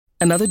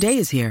Another day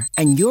is here,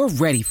 and you're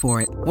ready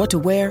for it. What to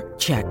wear?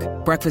 Check.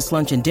 Breakfast,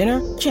 lunch, and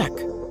dinner? Check.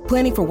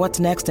 Planning for what's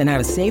next and how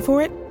to save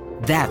for it?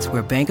 That's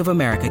where Bank of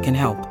America can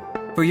help.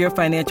 For your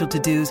financial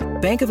to-dos,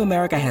 Bank of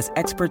America has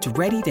experts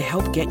ready to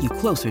help get you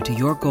closer to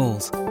your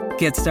goals.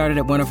 Get started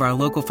at one of our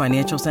local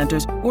financial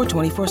centers or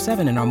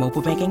 24/7 in our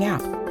mobile banking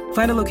app.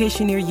 Find a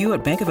location near you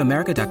at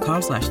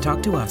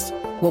bankofamerica.com/talktous.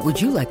 What would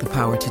you like the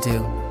power to do?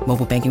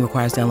 Mobile banking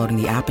requires downloading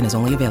the app and is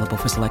only available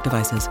for select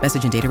devices.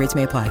 Message and data rates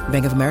may apply.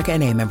 Bank of America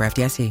N.A., member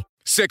FDIC.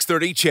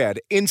 630 CHED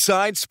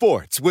Inside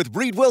Sports with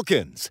Reed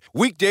Wilkins.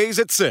 Weekdays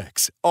at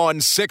 6 on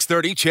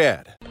 630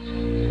 CHED.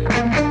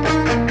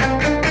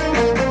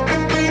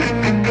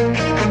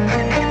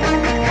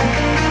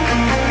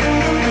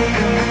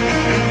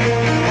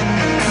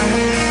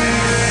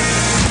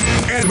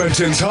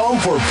 Edmonton's home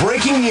for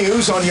breaking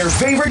news on your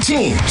favorite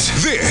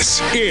teams.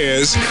 This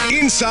is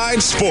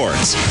Inside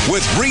Sports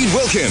with Reed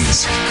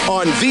Wilkins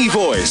on the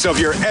voice of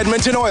your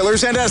Edmonton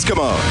Oilers and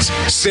Eskimos.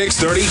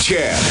 630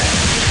 CHED.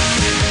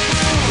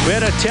 We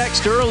had a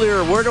text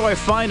earlier, where do I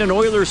find an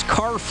Oilers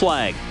car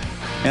flag?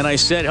 And I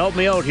said, help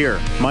me out here.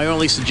 My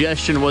only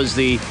suggestion was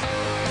the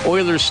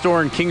Oilers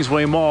store in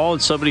Kingsway Mall,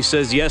 and somebody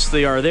says, yes,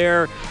 they are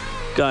there.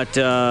 Got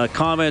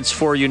comments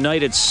for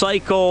United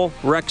Cycle,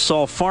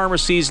 Rexall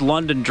Pharmacies,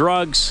 London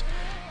Drugs,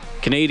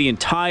 Canadian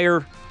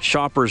Tire,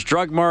 Shoppers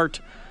Drug Mart.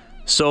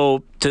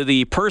 So to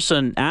the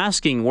person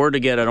asking where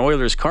to get an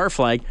Oilers car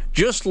flag,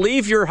 just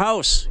leave your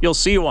house. You'll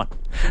see one.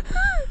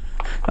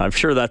 I'm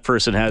sure that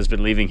person has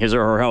been leaving his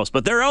or her house,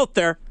 but they're out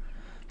there.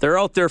 They're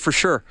out there for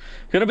sure.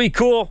 Gonna be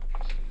cool.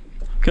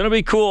 Gonna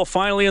be cool.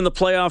 Finally in the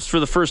playoffs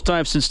for the first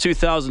time since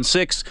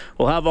 2006.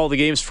 We'll have all the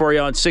games for you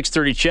on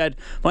 630 CHED.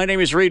 My name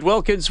is Reed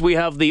Wilkins. We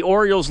have the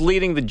Orioles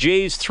leading the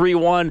Jays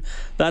 3-1.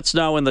 That's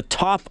now in the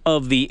top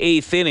of the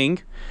 8th inning.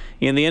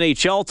 In the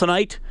NHL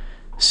tonight,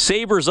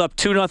 Sabres up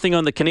 2-0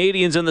 on the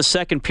Canadiens in the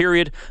second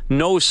period.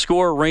 No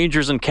score,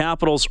 Rangers and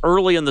Capitals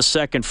early in the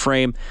second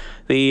frame.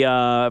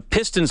 The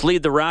Pistons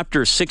lead the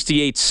Raptors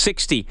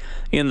 68-60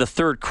 in the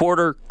third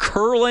quarter.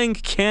 Curling,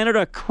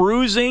 Canada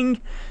cruising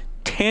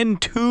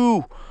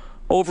 10-2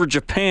 over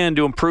Japan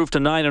to improve to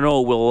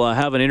 9-0. We'll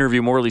have an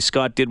interview Morley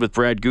Scott did with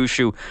Brad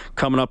Gushue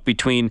coming up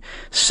between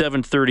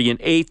 7:30 and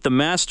 8. The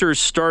Masters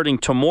starting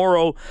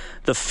tomorrow.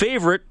 The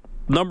favorite,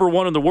 number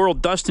one in the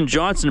world, Dustin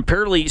Johnson,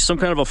 apparently some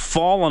kind of a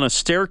fall on a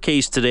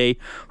staircase today,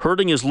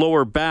 hurting his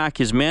lower back.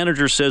 His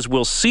manager says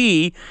we'll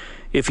see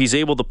if he's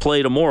able to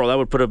play tomorrow. That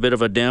would put a bit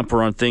of a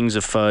damper on things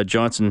if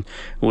Johnson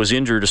was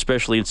injured,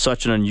 especially in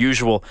such an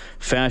unusual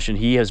fashion.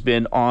 He has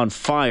been on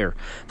fire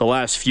the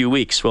last few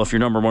weeks. Well, if you're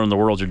number one in the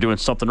world, you're doing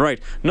something right.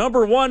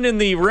 Number one in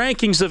the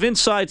rankings of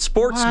Inside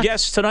Sports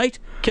guests tonight,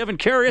 Kevin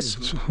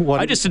Karius.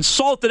 I just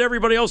insulted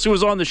everybody else who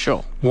was on the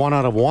show. 1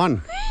 out of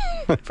 1.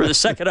 For the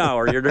second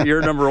hour,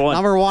 you're number one.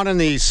 Number one in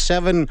the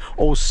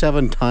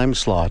 7:07 time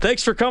slot.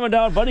 Thanks for coming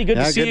down, buddy. Good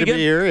to see you again. Good to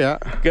be here, yeah.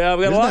 We got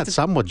Isn't a lot that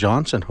something with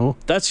Johnson? Who?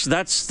 That's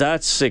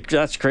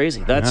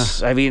crazy.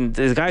 I mean,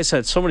 the guy's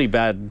had so many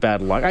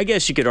bad luck. I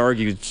guess you could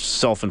argue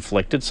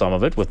self-inflicted, some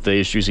of it, with the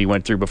issues he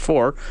went through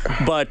before.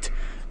 But,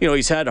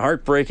 he's had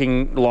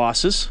heartbreaking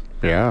losses.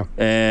 Yeah.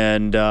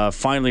 And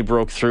finally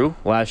broke through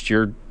last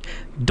year,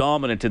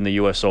 dominant in the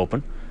U.S.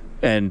 Open.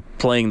 And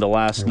playing the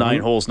last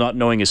 9 holes, not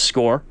knowing his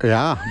score.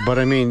 Yeah, but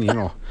I mean,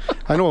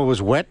 I know it was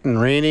wet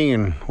and raining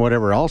and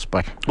whatever else,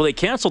 but... Well, they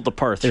canceled the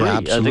par 3. Yeah,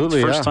 absolutely, I think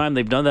the first time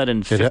they've done that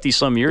in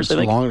 50-some years, I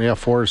think. Long,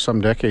 4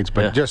 some decades,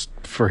 but just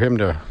for him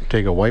to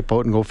take a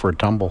wipeout and go for a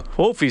tumble.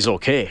 Hope he's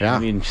okay. Yeah. I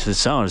mean, it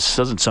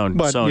doesn't sound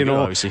good,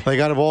 obviously. Like,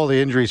 out of all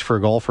the injuries for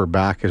a golfer,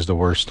 back is the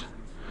worst.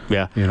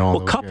 Yeah.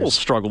 Couples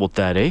struggle with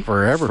that,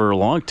 Forever. For a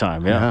long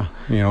time, yeah.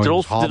 Did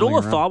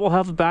Olazabal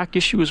have a back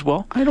issue as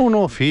well? I don't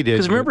know if he did.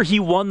 Because remember, he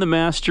won the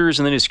Masters,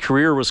 and then his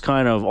career was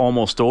kind of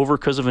almost over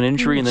because of an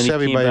injury, and then he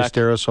came back.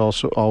 Ballesteros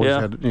also always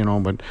had,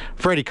 but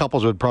Freddie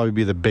Couples would probably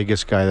be the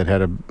biggest guy that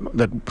had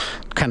that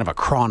kind of a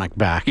chronic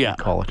back, you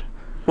call it.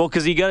 Well,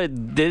 because you got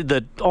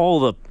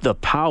all the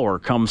power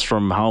comes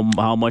from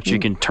how much you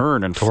can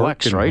turn and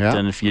flex, right? Yeah.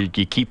 And if you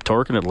keep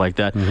torquing it like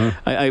that,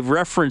 I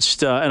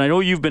referenced, and I know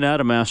you've been at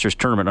a Masters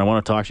tournament. And I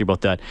want to talk to you about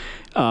that.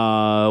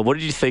 What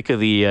did you think of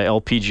the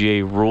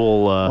LPGA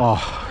rule?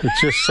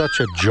 It's just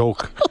such a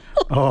joke.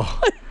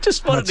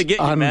 Just wanted to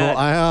get you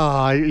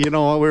mad. We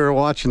were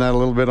watching that a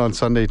little bit on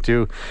Sunday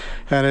too,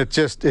 and it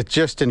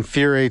just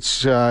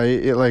infuriates.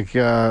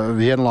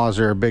 The in-laws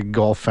are a big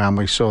golf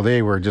family, so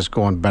they were just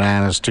going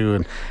bananas too,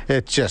 and you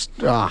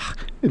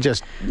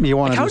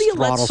want to. How do you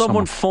let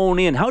someone phone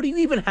in? How do you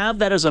even have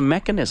that as a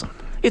mechanism?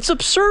 It's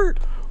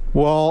absurd.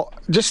 Well,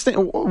 just think.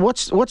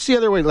 What's the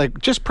other way? Like,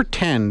 just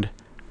pretend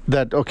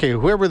that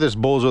whoever this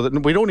bozo that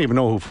we don't even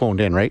know who phoned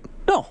in, right?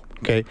 No.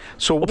 Okay,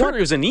 so apparently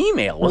it was an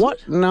email, wasn't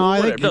it? No,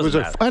 I think it was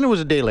and it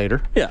was a day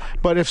later. Yeah.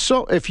 But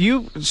if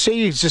you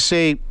just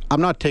say,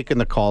 I'm not taking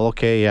the call,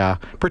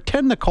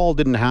 pretend the call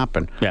didn't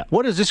happen. Yeah.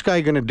 What is this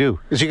guy going to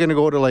do? Is he going to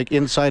go to like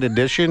Inside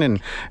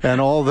Edition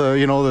and all the,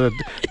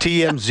 the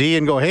TMZ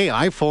and go, hey,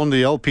 I phoned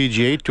the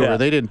LPGA Tour. Yeah.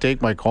 They didn't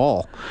take my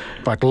call.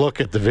 But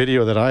look at the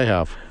video that I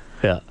have.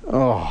 Yeah.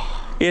 Oh.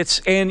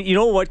 And you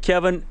know what,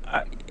 Kevin?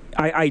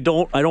 I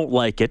don't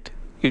like it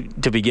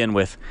to begin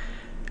with.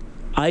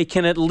 I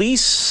can at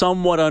least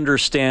somewhat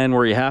understand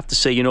where you have to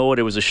say, you know what,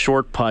 it was a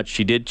short putt.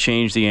 She did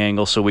change the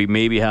angle, so we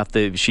maybe have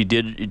to. She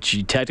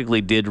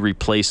technically did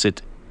replace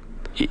it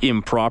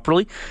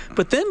improperly,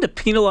 but then to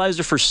penalize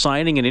her for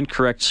signing an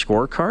incorrect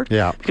scorecard.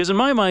 Yeah. Because in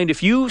my mind,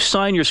 if you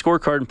sign your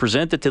scorecard and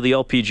present it to the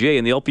LPGA,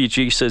 and the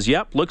LPGA says,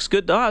 "Yep, looks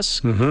good to us,"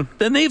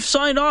 then they've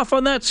signed off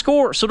on that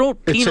score. So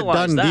don't penalize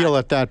that. It's a done deal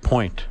at that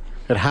point.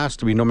 It has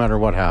to be, no matter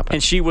what happens.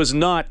 And she was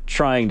not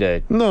trying to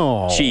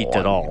cheat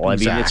at all.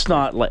 Exactly. I mean, it's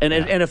not like and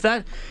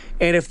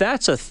if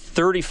that's a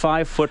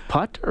 35-foot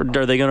putt, or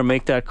are they going to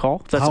make that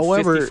call? If that's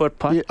However, a 50-foot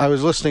putt. I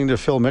was listening to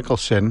Phil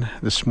Mickelson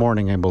this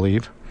morning, I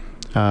believe.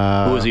 Who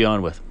was he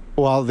on with?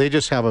 Well, they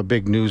just have a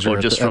big newser.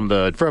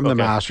 From the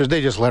Masters.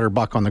 They just let her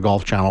buck on the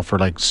Golf Channel for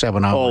like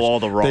 7 hours. Oh, all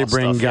the raw They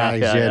bring stuff.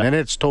 guys in, and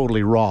it's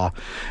totally raw.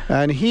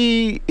 And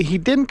he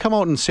didn't come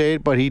out and say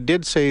it, but he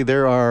did say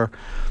there are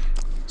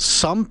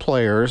some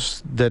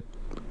players that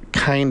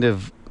kind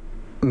of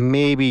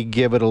maybe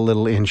give it a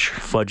little inch,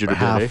 fudge it a bit,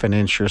 half an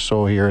inch or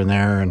so here and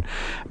there, and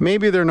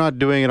maybe they're not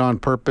doing it on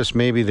purpose.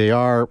 Maybe they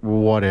are,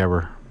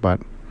 whatever. But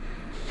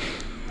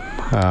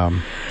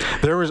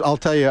I'll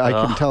tell you, I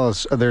can tell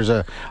us there's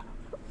a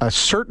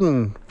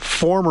certain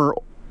former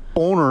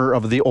owner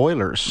of the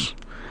Oilers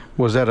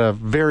was at a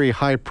very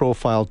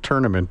high-profile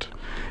tournament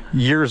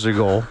years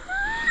ago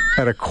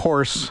at a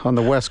course on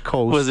the West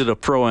Coast. Was it a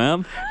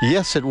Pro-Am?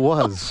 Yes, it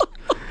was.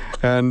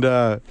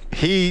 And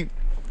he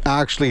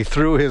actually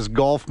threw his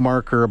golf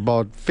marker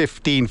about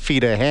 15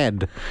 feet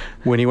ahead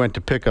when he went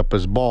to pick up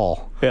his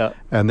ball. Yeah.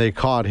 And they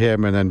caught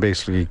him and then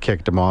basically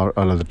kicked him out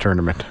of the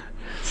tournament.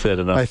 Said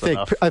enough.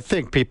 I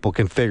think people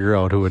can figure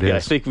out who it is. Yeah, I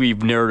think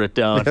we've narrowed it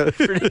down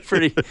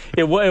pretty.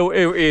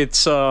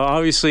 It's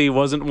obviously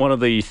wasn't one of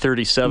the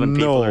 37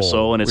 people or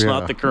so, and it's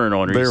not the current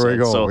owner. There we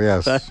go. So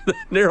yes, that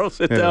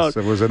narrows it down.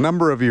 It was a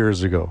number of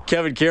years ago.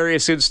 Kevin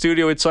Carius in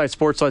studio, Inside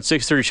Sportsline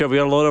 630 show. We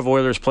got a lot of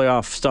Oilers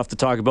playoff stuff to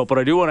talk about, but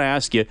I do want to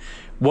ask you,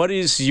 what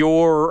is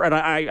your, and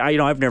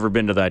I've never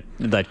been to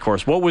that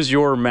course. What was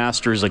your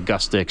Masters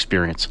Augusta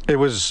experience? It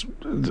was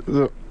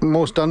the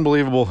most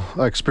unbelievable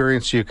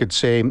experience, you could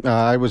say.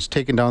 I was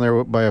taken down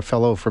there by a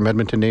fellow from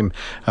Edmonton named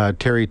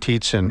Terry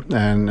Tietzen,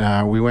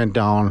 and we went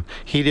down.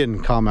 He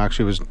didn't come,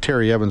 actually. It was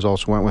Terry Evans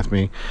also went with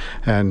me.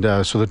 And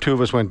so the two of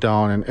us went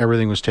down, and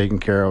everything was taken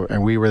care of.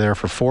 And we were there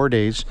for 4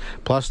 days,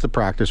 plus the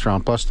practice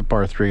round, plus the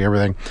par 3,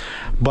 everything.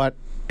 But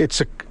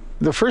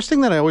the first thing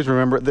that I always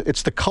remember,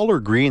 it's the color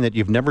green that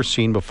you've never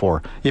seen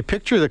before. You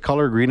picture the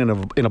color green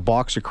in a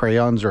box of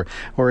crayons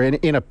or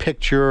in a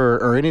picture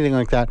or anything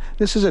like that.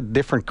 This is a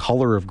different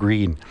color of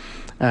green.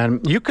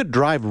 And you could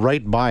drive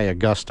right by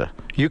Augusta.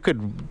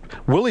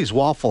 Willie's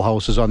Waffle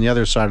House is on the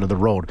other side of the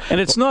road. And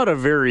it's not a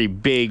very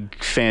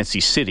big, fancy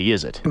city,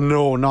 is it?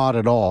 No, not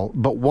at all.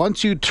 But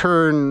once you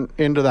turn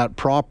into that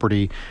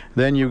property,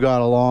 then you got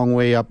a long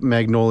way up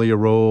Magnolia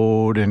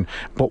Road.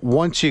 But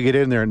once you get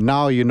in there,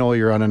 now you know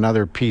you're on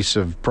another piece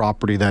of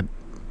property that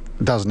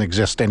doesn't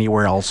exist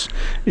anywhere else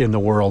in the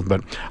world.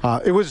 But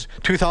it was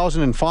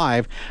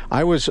 2005.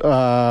 I was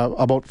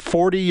about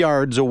 40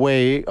 yards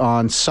away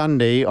on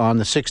Sunday on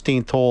the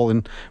 16th hole,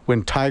 and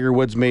when Tiger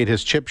Woods made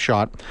his chip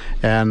shot,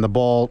 and the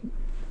ball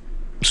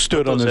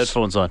stood on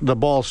headphones on. The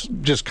ball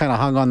just kind of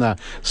hung on the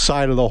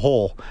side of the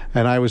hole,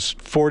 and I was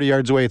 40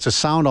 yards away. It's a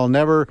sound I'll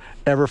never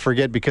ever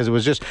forget, because it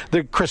was just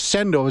the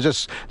crescendo. It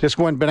was just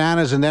went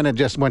bananas, and then it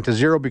just went to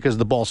zero because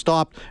the ball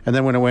stopped, and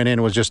then when it went in,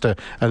 it was just a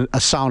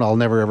sound I'll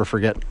never ever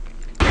forget.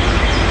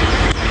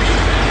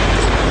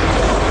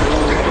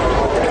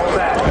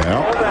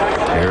 Well,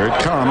 here it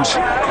comes.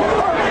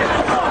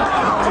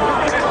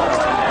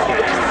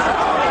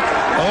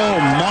 Oh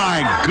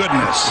my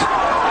goodness.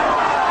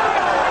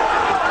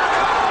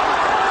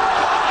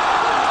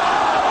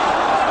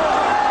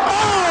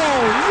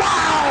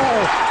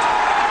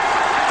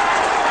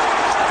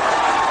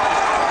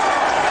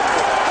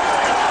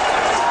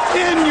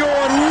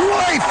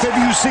 Have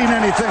you seen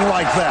anything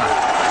like that?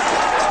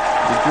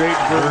 The great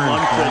Vern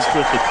Lundquist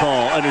with the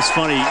call. And it's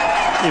funny,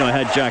 I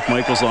had Jack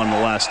Michaels on the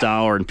last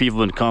hour, and people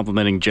have been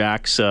complimenting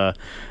Jack's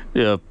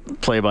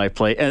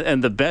play-by-play.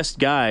 And the best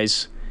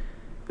guys,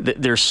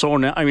 they're so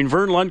now. I mean,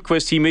 Vern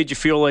Lundquist, he made you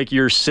feel like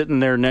you're sitting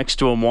there next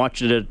to him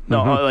watching it.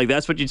 Like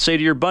that's what you'd say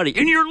to your buddy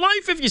in your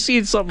life if you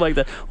seen something like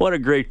that. What a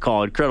great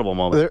call! Incredible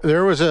moment.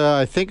 There was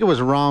I think it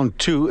was round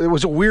 2. It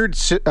was a weird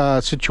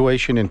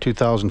situation in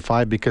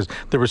 2005 because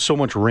there was so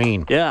much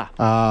rain. Yeah.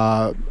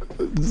 A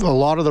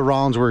lot of the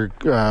rounds were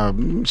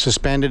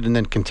suspended and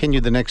then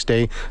continued the next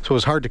day, so it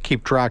was hard to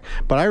keep track.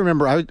 But I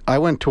remember I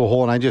went to a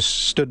hole and I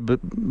just stood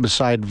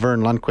beside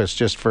Vern Lundquist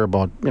just for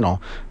about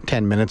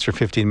 10 minutes or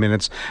 15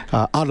 minutes.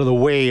 out of the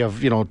way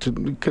of,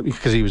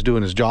 because he was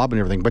doing his job and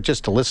everything, but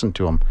just to listen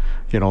to him,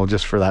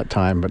 just for that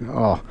time. But,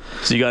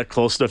 So you got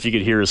close enough you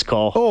could hear his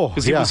call? Oh,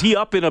 yeah. Was he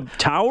up in a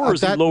tower or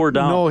is he lower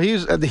down? No,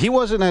 he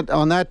wasn't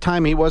on that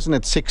time, he wasn't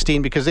at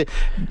 16 because,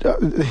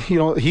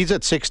 he's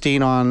at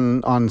 16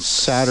 on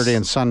Saturday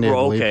and Sunday, I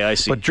believe. Okay, I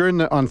see. But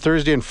on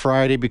Thursday and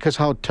Friday, because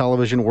how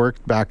television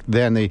worked back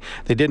then, they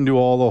didn't do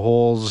all the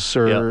holes,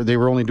 or they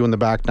were only doing the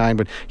back nine,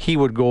 but he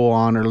would go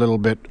on a little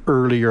bit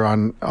earlier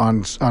on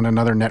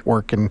another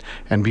network and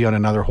be on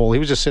another hole. He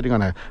was just sitting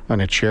on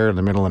a chair in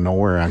the middle of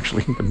nowhere,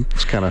 actually.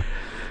 It's kind of,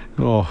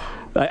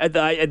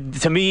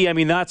 to me, I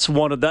mean, that's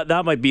one of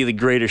that might be the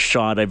greatest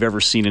shot I've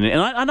ever seen in it.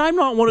 And I'm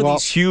not one of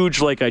these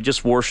huge, I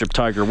just worship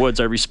Tiger Woods.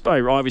 I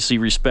obviously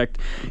respect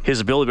his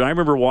ability. But I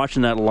remember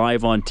watching that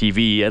live on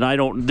TV, and I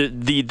don't.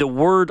 The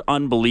word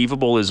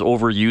unbelievable is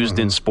overused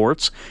in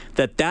sports.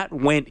 That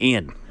went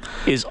in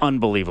is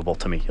unbelievable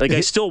to me. I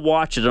still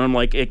watch it, and I'm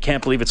like, I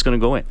can't believe it's going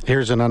to go in.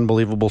 Here's an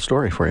unbelievable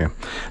story for you.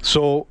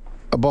 So,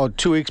 about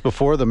 2 weeks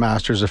before the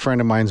Masters, a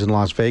friend of mine's in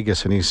Las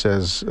Vegas, and he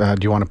says, do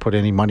you want to put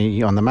any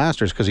money on the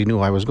Masters? Because he knew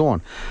I was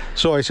going.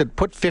 So I said,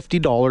 put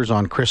 $50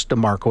 on Chris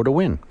DeMarco to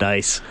win.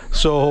 Nice.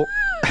 So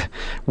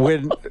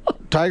when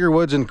Tiger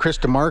Woods and Chris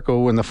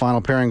DeMarco, when the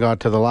final pairing got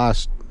to the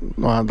last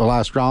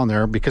round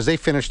there, because they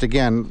finished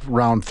again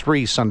round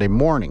 3 Sunday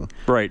morning.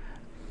 Right.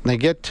 They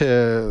get to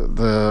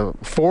the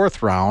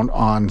 4th round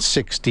on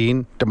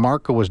 16.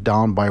 DeMarco was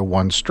down by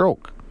 1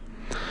 stroke.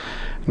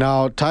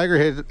 Now, Tiger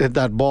hit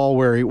that ball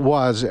where he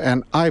was,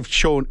 and I've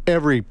shown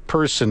every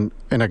person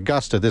in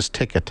Augusta this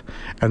ticket,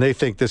 and they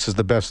think this is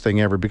the best thing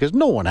ever because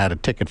no one had a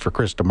ticket for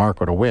Chris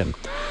DeMarco to win.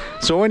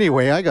 So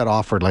anyway, I got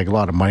offered a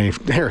lot of money.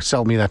 Here,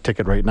 sell me that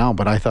ticket right now,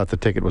 but I thought the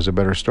ticket was a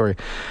better story.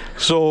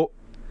 So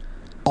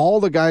all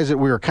the guys that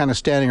we were kind of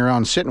standing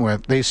around sitting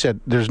with, they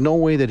said, there's no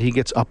way that he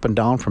gets up and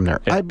down from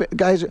there. Yeah.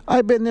 Guys,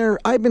 I've been there.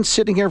 I've been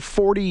sitting here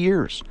 40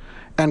 years.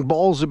 And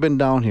balls have been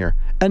down here.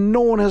 And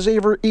no one has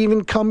ever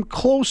even come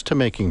close to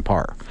making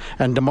par.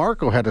 And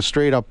DeMarco had a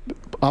straight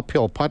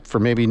uphill putt for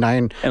maybe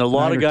 9 And a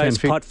lot of guys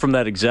 10 feet. putt from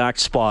that exact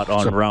spot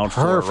on round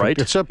 4, right?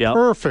 It's a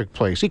perfect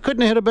place. He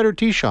couldn't have hit a better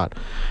tee shot.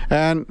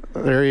 And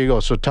there you go.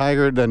 So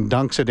Tiger then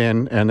dunks it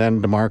in, and then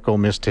DeMarco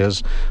missed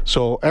his.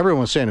 So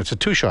everyone was saying it's a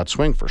 2-shot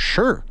swing for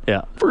sure.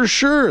 Yeah. For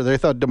sure. They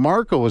thought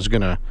DeMarco was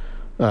going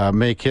to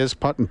make his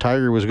putt and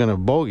Tiger was going to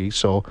bogey.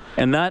 So.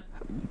 And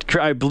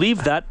I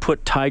believe that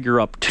put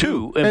Tiger up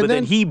 2, but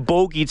then he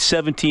bogeyed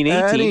 17,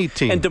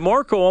 18. And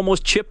DeMarco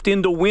almost chipped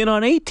in to win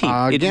on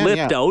 18. It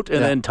lipped out,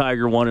 and then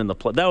Tiger won in the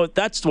play.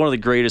 That's one of the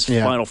greatest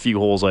final few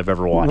holes I've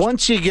ever watched.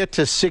 Once you get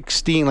to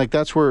 16,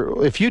 that's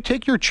where, if you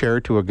take your chair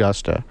to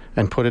Augusta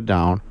and put it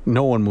down,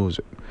 no one moves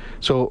it.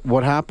 So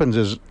what happens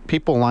is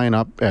people line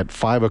up at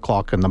 5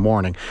 o'clock in the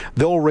morning.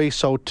 They'll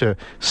race out to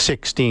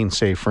 16,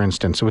 say, for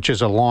instance, which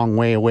is a long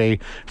way away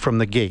from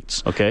the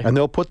gates. Okay. And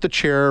they'll put the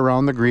chair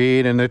around the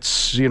green, and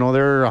it's,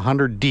 they're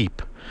 100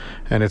 deep.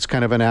 And it's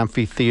kind of an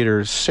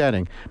amphitheater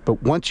setting.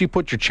 But once you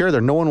put your chair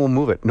there, no one will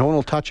move it. No one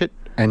will touch it.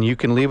 And you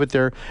can leave it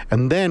there.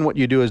 And then what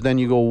you do is then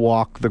you go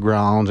walk the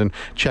grounds and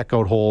check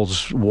out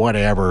holes,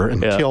 whatever,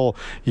 until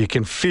you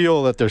can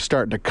feel that they're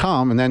starting to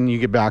come. And then you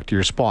get back to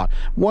your spot.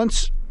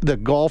 Once the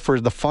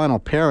golfers, the final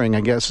pairing,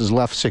 I guess, is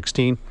left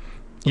 16,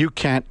 you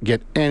can't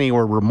get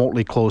anywhere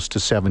remotely close to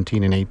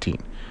 17 and 18.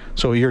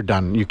 So you're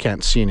done. You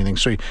can't see anything.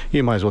 So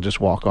you might as well just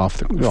walk off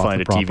the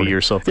Find a property. TV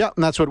or something. Yeah,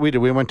 and that's what we did.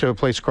 We went to a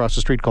place across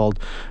the street called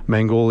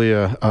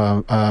Magnolia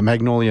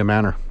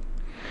Manor.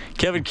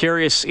 Kevin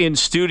Karius in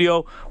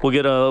studio. We'll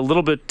get a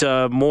little bit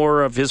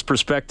more of his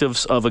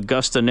perspectives of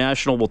Augusta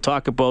National. We'll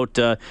talk about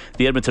the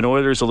Edmonton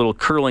Oilers, a little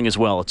curling as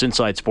well. It's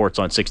Inside Sports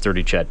on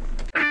 630 CHED.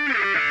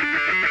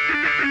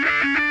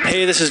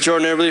 Hey, this is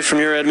Jordan Eberle from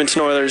your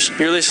Edmonton Oilers.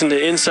 You're listening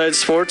to Inside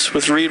Sports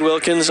with Reed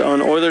Wilkins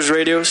on Oilers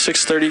Radio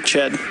 630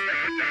 CHED.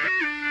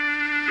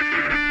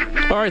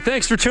 All right,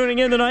 thanks for tuning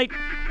in tonight.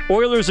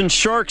 Oilers and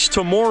Sharks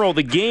tomorrow.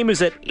 The game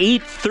is at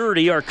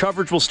 8:30. Our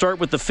coverage will start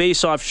with the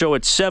face-off show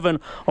at 7.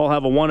 I'll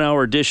have a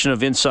 1-hour edition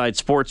of Inside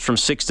Sports from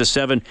 6 to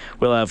 7.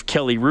 We'll have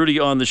Kelly Rudy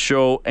on the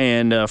show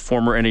and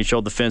former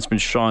NHL defenseman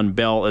Sean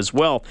Bell as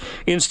well.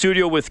 In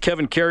studio with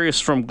Kevin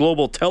Karius from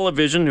Global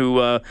Television, who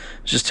was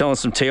just telling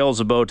some tales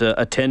about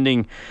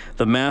attending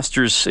the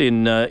Masters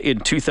in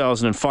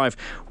 2005.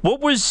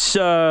 What was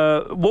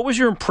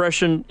your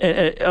impression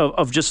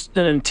of just,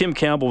 and Tim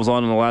Campbell was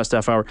on in the last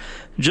half hour,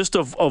 just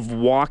of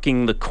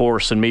walking the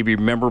course and maybe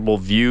memorable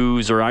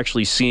views or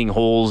actually seeing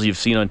holes you've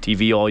seen on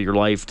TV all your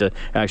life to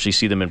actually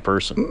see them in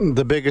person?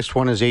 The biggest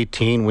one is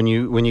 18. When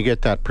you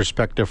get that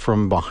perspective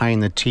from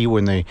behind the tee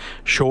when they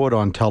show it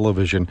on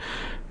television,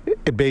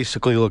 it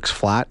basically looks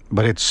flat,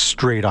 but it's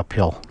straight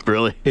uphill.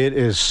 Really?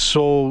 It's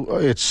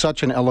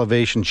such an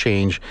elevation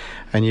change,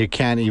 and you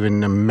can't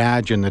even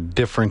imagine the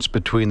difference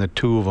between the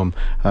two of them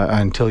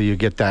until you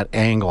get that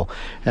angle.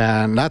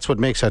 And that's what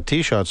makes that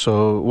tee shot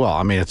so, well,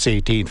 I mean, it's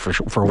 18 for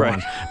right.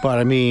 one. But,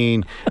 I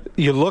mean,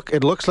 it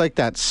looks like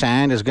that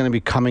sand is going to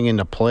be coming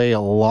into play a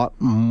lot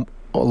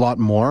a lot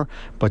more,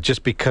 but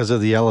just because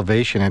of the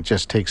elevation, it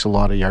just takes a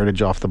lot of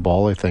yardage off the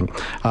ball, I think.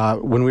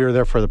 When we were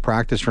there for the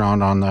practice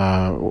round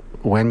on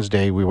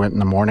Wednesday, we went in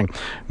the morning.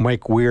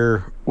 Mike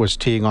Weir was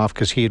teeing off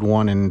because he had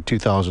won in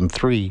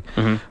 2003.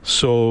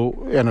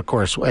 So, and of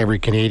course, every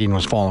Canadian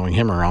was following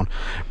him around.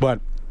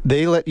 But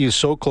they let you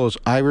so close.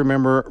 I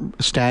remember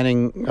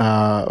standing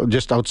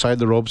just outside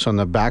the ropes on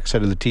the back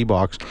side of the tee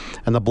box,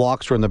 and the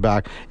blocks were in the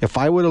back. If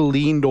I would have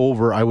leaned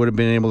over, I would have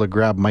been able to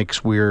grab Mike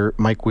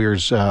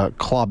Weir's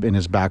club in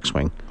his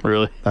backswing.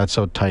 Really? That's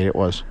how tight it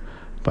was.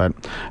 But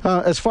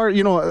as far,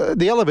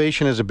 the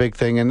elevation is a big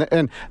thing.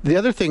 And the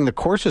other thing, the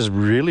course is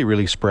really,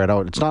 really spread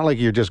out. It's not like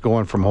you're just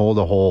going from hole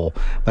to hole.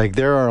 Like,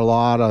 there are a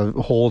lot of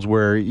holes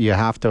where you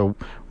have to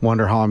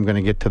wonder how I'm going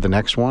to get to the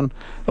next one.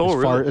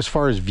 As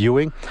far as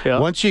viewing. Yeah.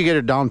 Once you get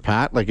it down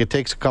pat, like, it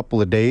takes a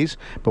couple of days,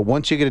 but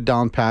once you get it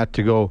down pat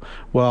to go,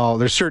 well,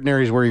 there's certain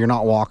areas where you're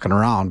not walking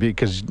around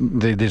because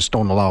they just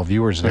don't allow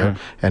viewers there,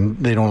 and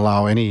they don't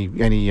allow any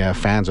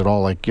fans at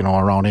all, like,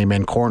 around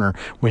Amen Corner.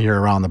 When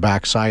you're around the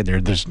back side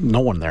there's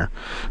no one there.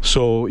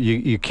 So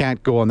you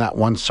can't go on that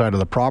one side of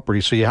the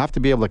property, so you have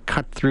to be able to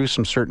cut through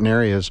some certain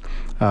areas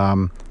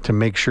to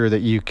make sure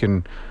that you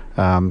can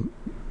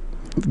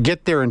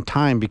get there in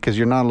time, because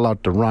you're not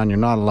allowed to run. You're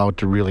not allowed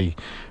to really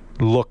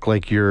look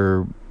like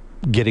you're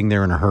getting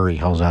there in a hurry.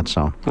 How's that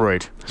sound?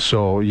 Right.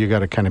 So you got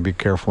to kind of be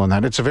careful on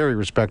that. It's a very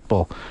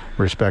respectful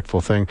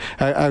thing.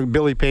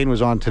 Billy Payne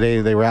was on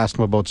today. They were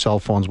asking him about cell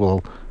phones.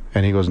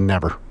 And he goes,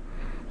 never.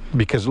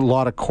 Because a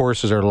lot of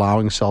courses are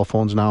allowing cell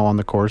phones now on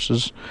the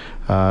courses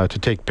to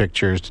take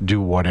pictures, to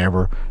do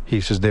whatever. He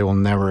says they will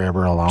never,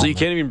 ever allow So you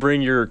can't even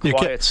bring your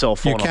quiet cell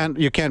phone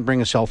You can't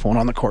bring a cell phone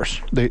on the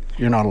course.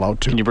 You're not allowed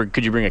to.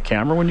 Could you bring a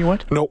camera when you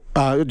went? No,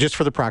 just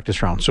for the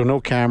practice round. So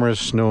no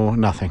cameras, no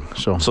nothing.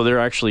 So they're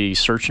actually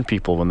searching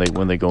people when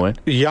they go in?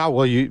 Yeah,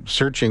 well, you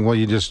just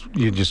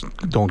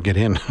don't get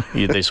in.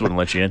 They just wouldn't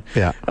let you in?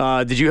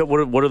 Yeah. Did you have,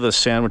 what are the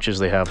sandwiches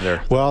they have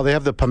there? Well, they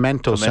have the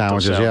pimento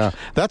sandwiches, yeah.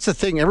 That's the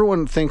thing.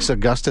 Everyone thinks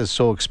Augusta is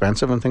so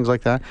expensive and things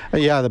like that.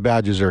 Yeah, the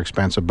badges are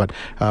expensive, but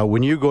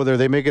when you go there,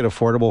 they make it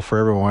affordable for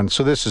everyone.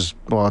 So this is,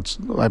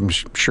 I'm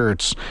sure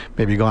it's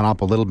maybe gone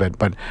up a little bit,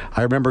 but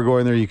I remember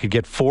going there, you could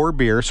get 4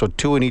 beers, so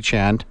 2 in each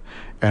hand,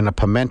 and a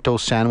pimento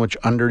sandwich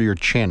under your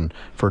chin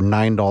for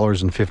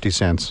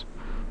 $9.50.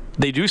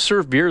 They do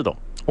serve beer, though.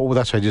 Oh,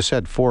 that's what I just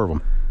said, 4 of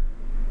them.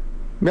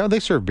 Yeah, they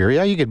serve beer.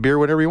 Yeah, you get beer,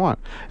 whatever you want.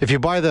 You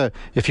can buy the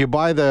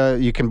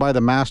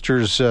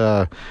Masters,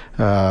 the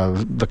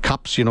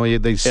cups.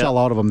 They sell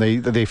out of them.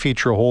 They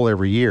feature a hole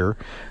every year,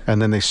 and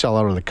then they sell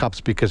out of the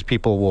cups because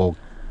people will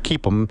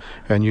keep them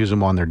and use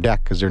them on their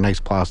deck because they're nice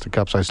plastic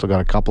cups. I still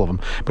got a couple of them.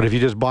 But if you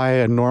just buy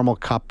a normal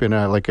cup in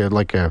a red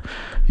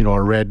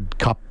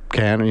cup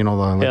can,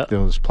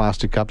 those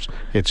plastic cups,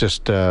 it's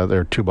just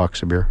they're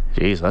 $2 a beer.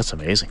 Jeez, that's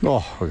amazing.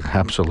 Oh,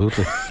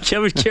 absolutely.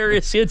 Kevin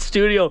Karius in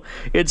studio,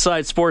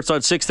 Inside Sports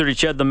on 630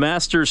 CHED. The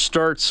Masters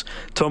starts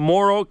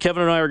tomorrow.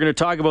 Kevin and I are going to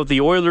talk about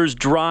the Oilers'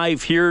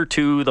 drive here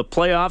to the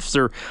playoffs.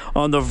 They're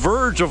on the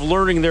verge of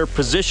learning their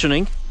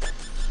positioning.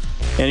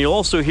 And you'll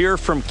also hear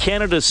from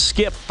Canada's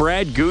skip,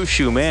 Brad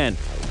Gushue. Man,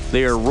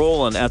 they are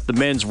rolling at the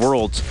Men's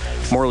Worlds.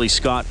 Morley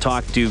Scott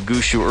talked to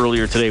Gushue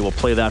earlier today. We'll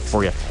play that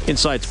for you.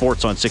 Inside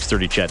Sports on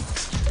 630 CHED.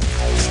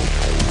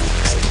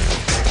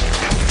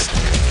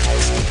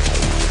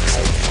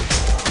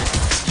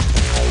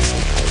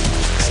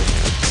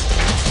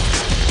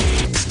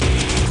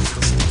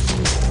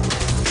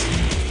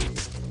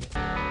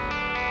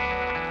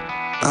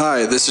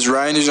 Hi, this is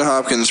Ryan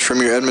Nugent-Hopkins from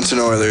your Edmonton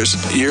Oilers.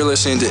 You're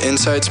listening to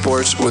Inside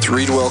Sports with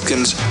Reed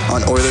Wilkins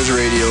on Oilers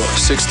Radio,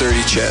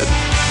 630 CHED.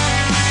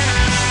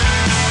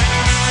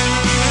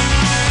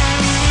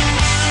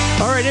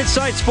 All right,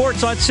 Inside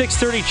Sports on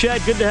 630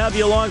 CHED. Good to have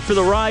you along for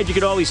the ride. You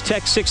can always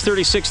text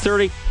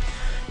 630-630.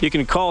 You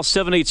can call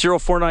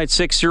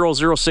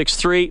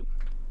 780-496-0063.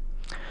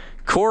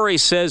 Corey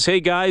says, hey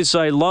guys,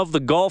 I love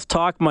the golf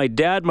talk. My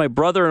dad, my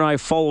brother, and I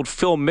followed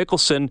Phil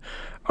Mickelson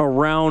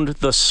around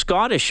the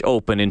Scottish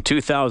Open in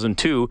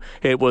 2002.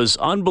 It was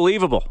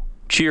unbelievable.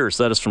 Cheers.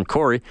 That is from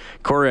Corey.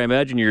 Corey, I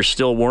imagine you're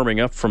still warming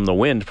up from the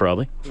wind,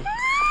 probably.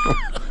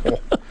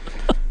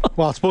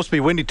 Well, it's supposed to be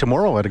windy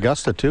tomorrow at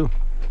Augusta, too.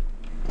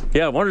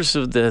 Yeah, I wonder if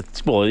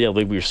like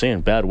we were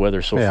saying, bad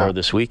weather so far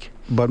this week.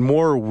 But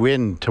more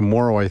wind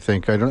tomorrow, I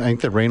think. I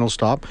think the rain will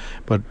stop,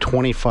 but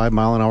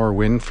 25-mile-an-hour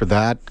wind for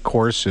that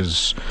course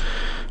is,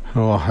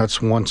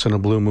 that's once in a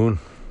blue moon.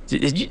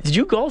 Did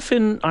you golf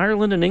in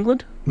Ireland and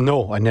England?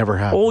 No, I never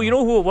have. Oh, you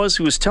know who it was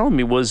who was telling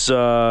me was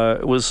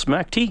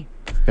Mac T.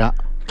 Yeah.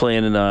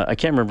 Playing in I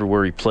can't remember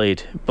where he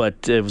played,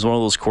 but it was one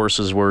of those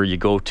courses where you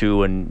go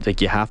to and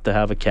you have to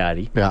have a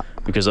caddy. Yeah.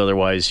 Because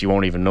otherwise you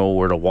won't even know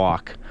where to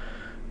walk.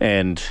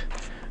 And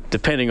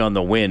depending on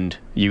the wind,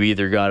 you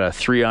either got a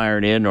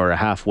 3-iron in or a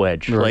half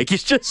wedge. Right. Like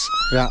it's just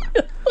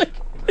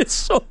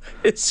it's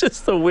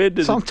just the wind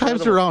is sometimes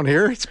incredible. Around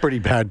here it's pretty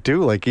bad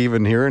too. Like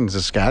even here in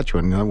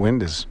Saskatchewan, the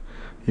wind is,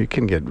 you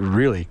can get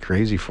really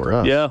crazy for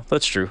us. Yeah,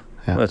 that's true.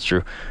 That's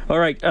true. All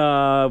right,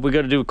 we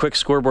got to do a quick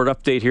scoreboard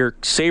update here.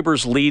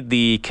 Sabres lead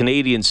the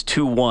Canadians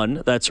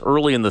 2-1. That's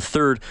early in the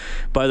third.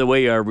 By the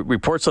way,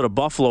 reports out of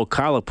Buffalo,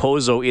 Kyle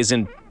Okposo is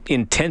in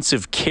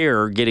intensive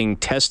care getting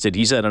tested.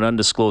 He's had an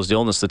undisclosed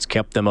illness that's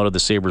kept them out of the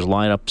Sabres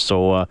lineup,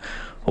 so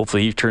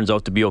hopefully he turns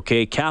out to be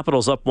okay.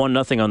 Capitals up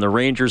 1-0 on the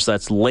Rangers.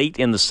 That's late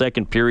in the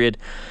second period.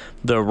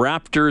 The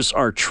Raptors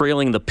are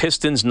trailing the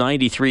Pistons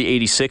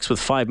 93-86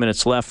 with 5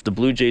 minutes left. The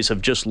Blue Jays have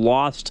just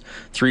lost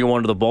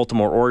 3-1 to the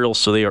Baltimore Orioles,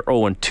 so they are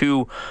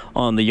 0-2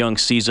 on the young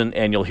season.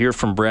 And you'll hear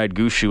from Brad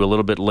Gushue a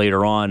little bit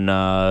later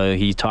on.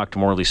 He talked to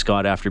Morley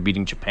Scott after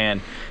beating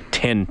Japan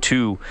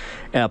 10-2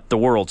 at the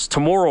Worlds.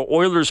 Tomorrow,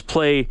 Oilers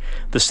play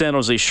the San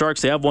Jose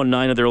Sharks. They have won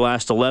 9 of their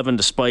last 11,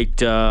 despite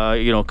kind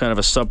of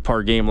a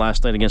subpar game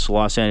last night against the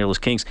Los Angeles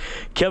Kings.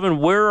 Kevin,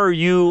 where are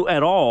you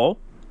at all?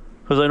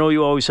 Because I know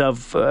you always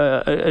have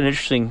an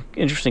interesting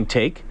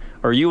take.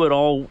 Are you at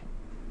all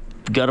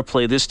got to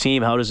play this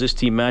team? How does this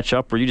team match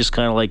up? Or you just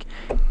kind of like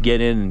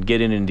get in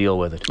and deal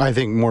with it? I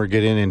think more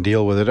get in and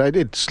deal with it.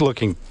 It's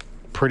looking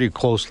pretty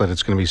close that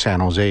it's going to be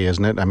San Jose,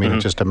 isn't it? I mean,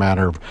 It's just a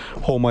matter of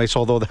home ice,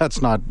 although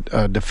that's not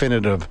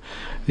definitive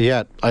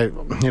yet.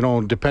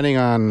 Depending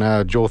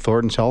on Joe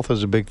Thornton's health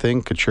is a big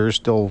thing. Couture's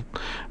still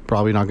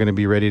probably not going to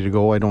be ready to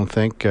go, I don't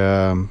think.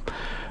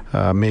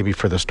 Maybe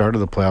for the start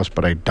of the playoffs,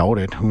 but I doubt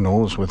it. Who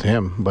knows with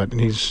him? But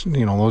he's,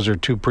 those are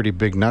two pretty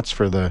big nuts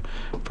for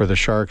the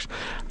Sharks.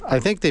 I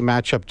think they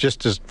match up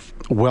just as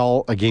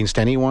well against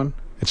anyone.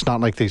 It's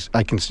not like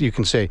you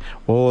can say,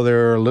 well,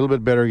 they're a little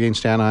bit better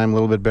against Anaheim, a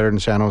little bit better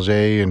than San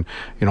Jose, and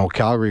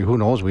Calgary. Who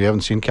knows? We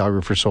haven't seen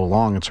Calgary for so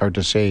long. It's hard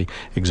to say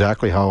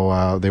exactly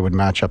how they would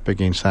match up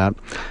against that.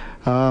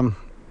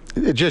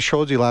 It just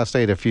shows you last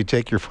night if you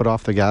take your foot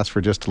off the gas for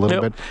just a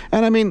little bit.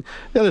 And I mean,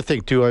 the other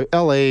thing too,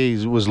 LA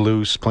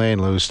was playing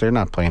loose. They're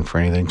not playing for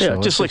anything. Yeah,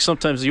 so just like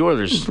sometimes the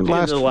Oilers in the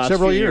last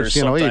several few years,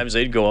 sometimes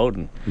they'd go out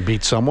and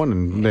beat someone,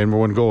 and then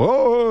everyone go,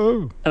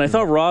 oh. And I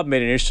thought Rob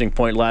made an interesting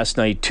point last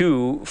night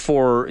too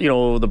for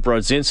the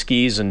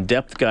Brodzinskis and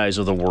depth guys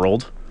of the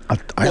world.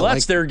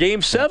 That's their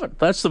game 7.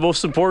 That's the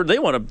most important. They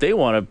want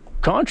to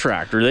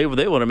contract, or they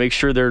want to make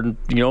sure they're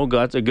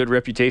got a good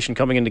reputation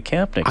coming into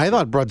camp next I year.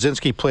 thought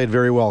Brodzinski played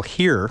very well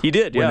here. He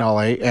did, yeah. In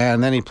LA,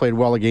 and then he played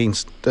well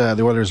against the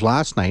Oilers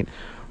last night.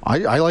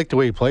 I like the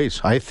way he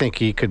plays. I think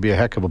he could be a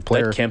heck of a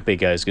player. That Kempe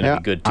guy is going to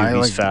be good too.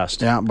 He's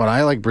fast. Yeah, but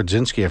I like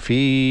Brodzinski. If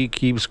he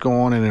keeps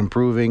going and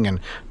improving and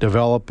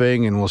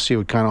developing, and we'll see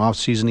what kind of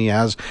offseason he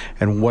has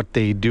and what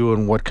they do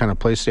and what kind of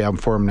place they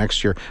have for him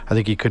next year, I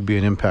think he could be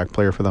an impact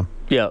player for them.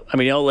 Yeah, I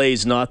mean, LA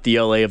is not the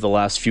LA of the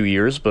last few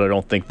years, but I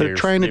don't think they're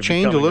trying to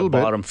change a little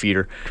bit. Bottom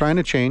feeder, trying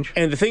to change.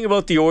 And the thing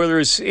about the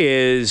Oilers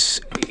is,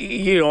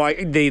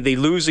 they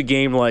lose a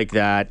game like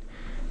that,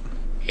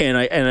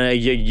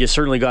 and you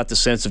certainly got the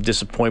sense of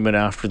disappointment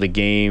after the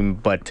game.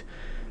 But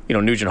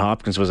Nugent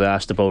Hopkins was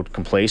asked about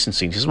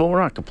complacency. He says, "Well, we're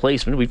not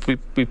complacent. We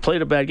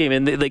played a bad game."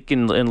 And and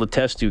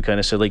Letestu kind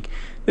of said, like,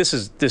 this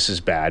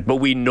is bad, but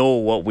we know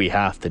what we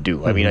have to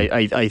do. I mean,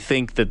 I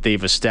think that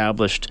they've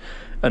established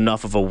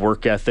enough of a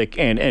work ethic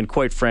and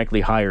quite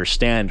frankly higher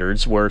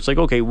standards where it's like,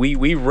 okay,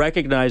 we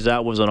recognize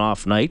that was an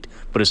off night,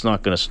 but it's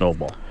not going to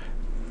snowball.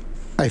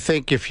 I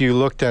think if you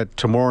looked at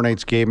tomorrow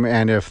night's game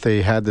and if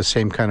they had the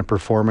same kind of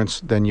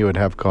performance, then you would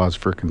have cause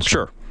for concern.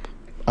 Sure.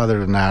 Other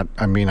than that,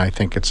 I mean, I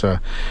think it's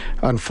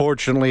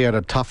unfortunately at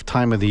a tough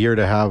time of the year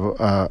to have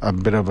a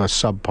bit of a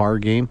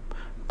subpar game.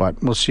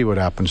 But we'll see what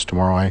happens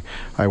tomorrow.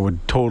 I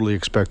would totally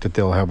expect that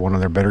they'll have one of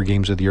their better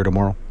games of the year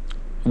tomorrow.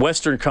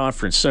 Western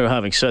Conference. So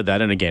having said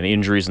that, and again,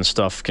 injuries and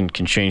stuff can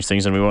change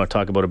things, and we want to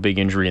talk about a big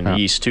injury in the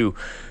East too.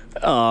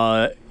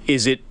 But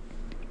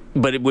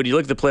when you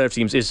look at the playoff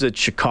teams, is it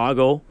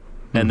Chicago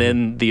and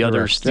then the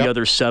other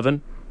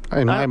 7?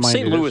 In my mind,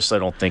 St. Louis, I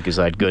don't think is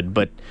that good,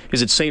 but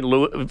is it St.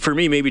 Louis? For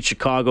me, maybe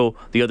Chicago,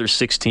 the other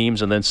 6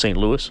 teams, and then St.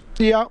 Louis.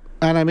 Yeah,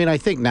 and I mean, I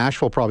think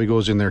Nashville probably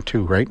goes in there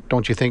too, right?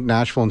 Don't you think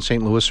Nashville and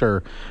St. Louis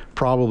are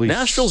probably...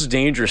 Nashville's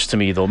dangerous to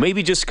me, though.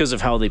 Maybe just because of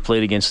how they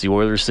played against the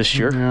Oilers this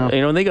year. Yeah.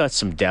 And they got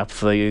some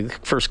depth. The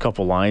first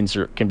couple lines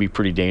can be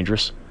pretty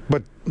dangerous.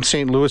 But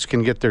St. Louis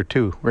can get there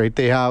too, right?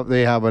 They have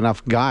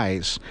enough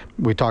guys.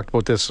 We talked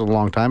about this a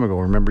long time ago.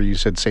 Remember, you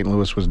said St.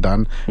 Louis was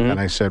done, and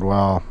I said,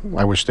 well,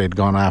 I wish they'd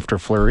gone after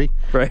Fleury.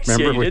 Right?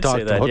 Remember, we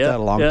talked about that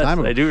a long time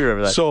ago. I do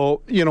remember that.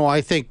 So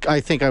I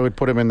think I would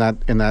put them in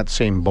that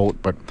same boat,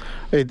 but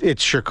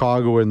it's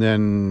Chicago and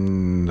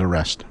then the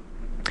rest.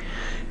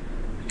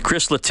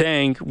 Chris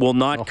Letang will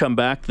not come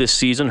back this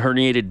season.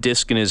 Herniated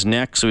disc in his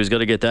neck, so he's got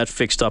to get that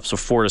fixed up. So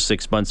 4 to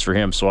 6 months for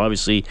him. So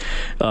obviously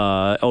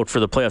out for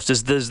the playoffs.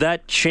 Does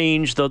that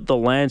change the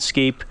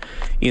landscape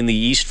in the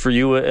East for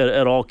you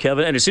at all,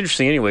 Kevin? And it's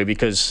interesting anyway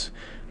because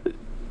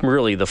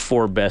really the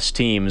 4 best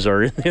teams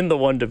are in the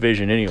one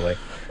division anyway.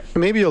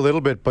 Maybe a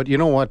little bit, but you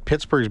know what?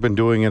 Pittsburgh's been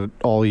doing it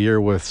all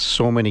year with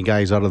so many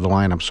guys out of the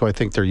lineup, so I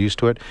think they're used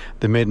to it.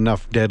 They made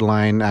enough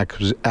deadline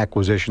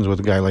acquisitions with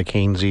a guy like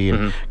Hainsey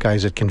and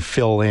guys that can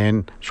fill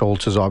in.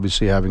 Schultz is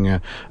obviously having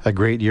a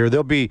great year.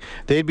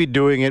 They'd be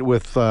doing it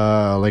with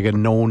like a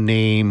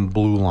no-name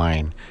blue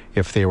line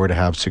if they were to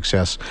have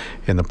success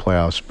in the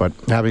playoffs. But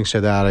having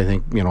said that, I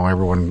think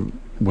everyone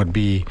would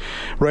be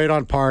right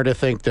on par to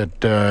think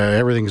that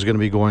everything's going to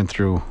be going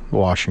through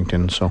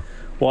Washington. So.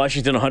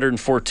 Washington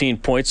 114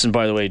 points, and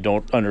by the way,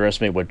 don't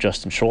underestimate what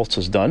Justin Schultz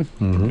has done.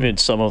 Getting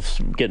some of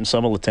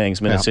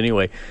Letang's minutes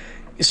anyway.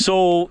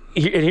 So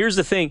here's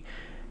the thing,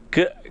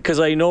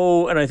 because I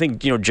know, and I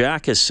think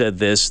Jack has said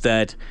this,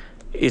 that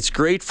it's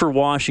great for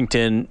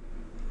Washington,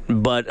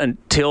 but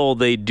until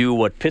they do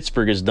what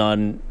Pittsburgh has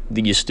done,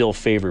 you still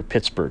favor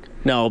Pittsburgh.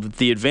 Now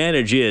the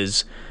advantage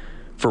is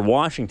for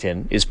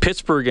Washington is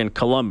Pittsburgh and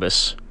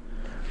Columbus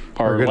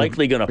are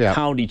likely going to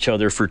pound each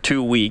other for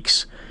 2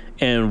 weeks.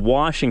 And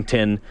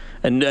Washington,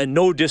 and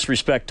no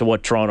disrespect to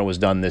what Toronto has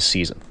done this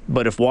season,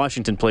 but if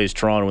Washington plays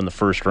Toronto in the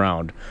first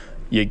round,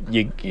 you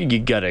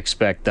got to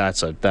expect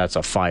that's a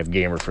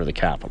 5-gamer for the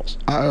Capitals.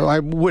 I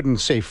wouldn't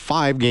say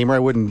 5-gamer. I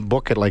wouldn't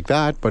book it like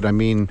that, but I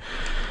mean,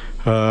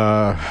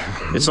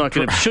 it's not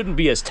going to shouldn't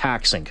be as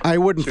taxing. I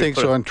wouldn't think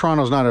so. And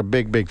Toronto's not a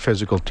big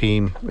physical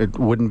team. It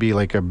wouldn't be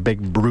like a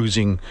big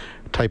bruising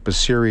type of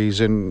series,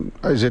 and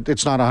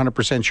it's not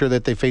 100% sure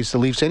that they face the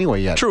Leafs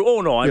anyway yet. True.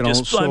 Oh no, I'm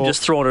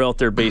just throwing it out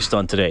there based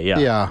on today.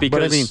 Yeah. Because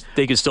but I mean,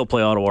 they can still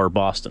play Ottawa or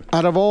Boston.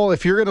 Out of all,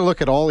 if you're going to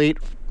look at all 8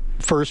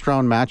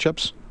 first-round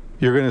matchups,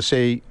 you're going to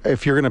say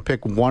if you're going to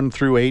pick 1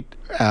 through 8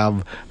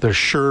 of the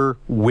sure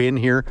win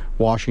here,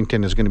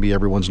 Washington is going to be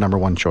everyone's number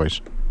 1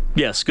 choice.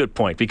 Yes, good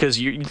point. Because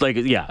they're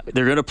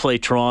going to play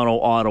Toronto,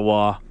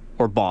 Ottawa,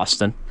 or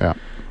Boston. Yeah.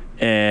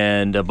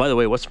 And by the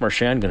way, what's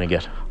Marchand going to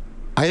get?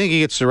 I think he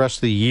gets the rest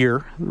of the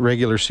year,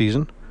 regular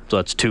season. So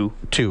that's 2.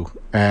 2.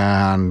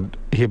 And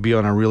he'll be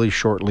on a really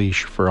short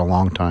leash for a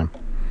long time.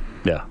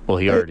 Yeah, well,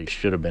 he already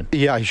should have been.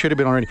 Yeah, he should have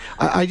been already.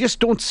 I just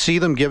don't see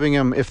them giving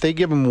him, if they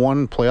give him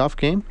 1 playoff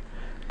game,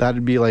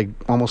 that'd be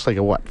almost like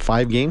a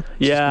 5-game?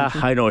 Yeah,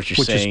 suspension? I know what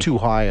you're saying. Which is too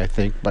high, I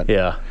think. But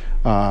yeah.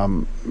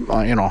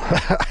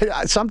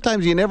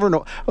 Sometimes you never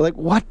know. Like,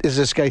 what is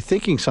this guy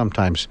thinking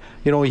sometimes?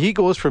 He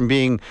goes from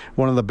being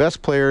one of the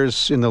best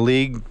players in the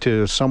league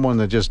to someone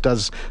that just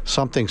does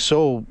something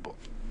so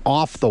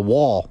off the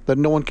wall that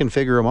no one can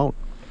figure him out.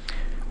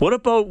 What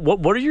about,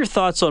 what are your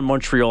thoughts on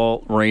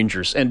Montreal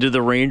Rangers? And do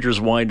the Rangers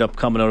wind up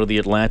coming out of the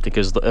Atlantic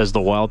as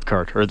the wild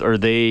card? Are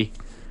they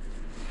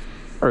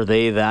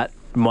that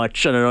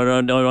much? I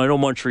know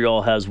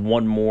Montreal has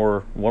one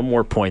more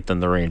point than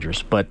the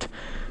Rangers, but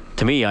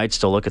to me, I'd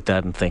still look at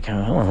that and think, I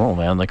don't know,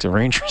 man. Like the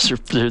Rangers,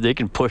 they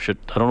can push it.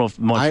 I don't know if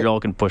Montreal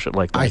can push it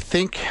like that. I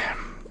think,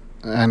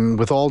 and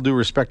with all due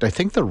respect, I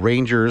think the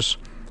Rangers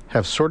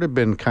have sort of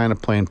been kind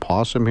of playing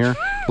possum here,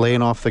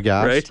 laying off the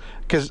gas. Right.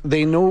 Because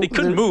they know they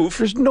couldn't move.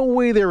 There's no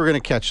way they were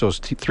going to catch those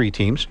 3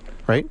 teams,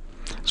 right?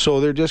 So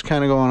they're just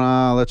kind of going,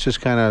 let's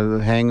just kind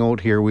of hang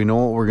out here. We know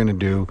what we're going to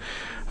do.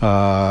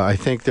 I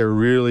think they've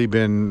really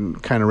been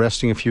kind of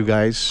resting a few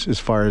guys as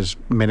far as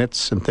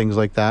minutes and things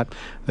like that.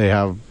 They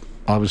have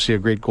obviously a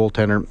great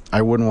goaltender.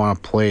 I wouldn't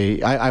want to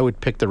play. I would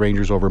pick the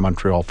Rangers over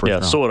Montreal first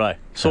round. So would I.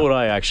 Would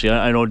I, actually.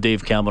 I know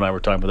Dave Campbell and I were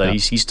talking about that.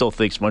 He still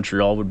thinks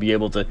Montreal would be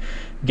able to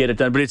get it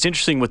done. But it's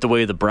interesting with the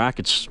way the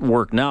brackets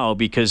work now,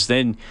 because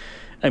then,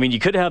 I mean, you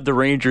could have the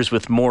Rangers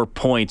with more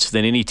points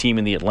than any team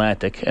in the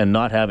Atlantic and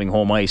not having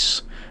home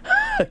ice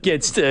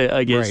against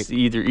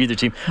either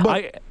team.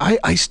 But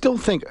I still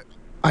think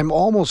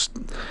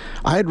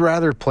I'd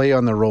rather play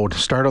on the road,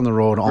 start on the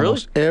road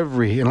almost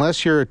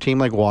unless you're a team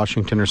like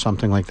Washington or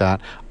something like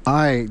that.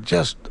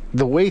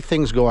 The way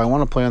things go, I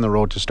want to play on the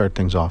road to start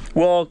things off.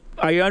 Well,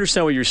 I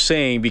understand what you're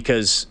saying,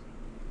 because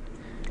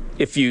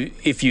if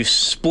you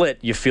split,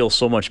 you feel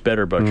so much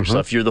better about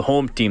yourself. If you're the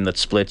home team that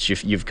splits,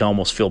 you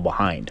almost feel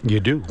behind.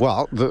 You do.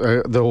 Well,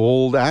 the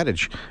old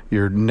adage,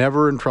 you're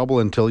never in trouble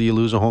until you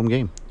lose a home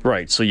game.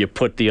 Right, so you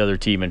put the other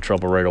team in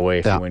trouble right away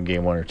if you win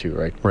game 1 or 2,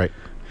 right? Right.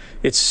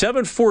 It's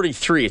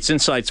 7:43. It's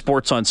Inside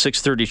Sports on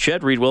 630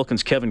 CHED. Reed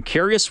Wilkins, Kevin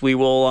Karius. We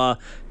will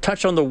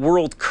touch on the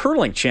World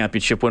Curling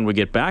Championship when we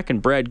get back,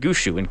 and Brad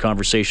Gushue in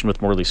conversation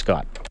with Morley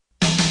Scott.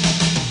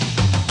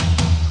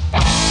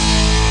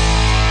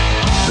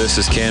 This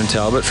is Cam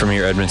Talbot from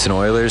your Edmonton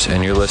Oilers,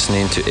 and you're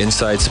listening to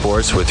Inside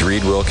Sports with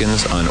Reed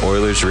Wilkins on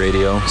Oilers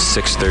Radio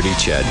 630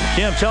 CHED.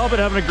 Cam Talbot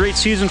having a great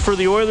season for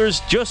the Oilers.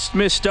 Just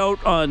missed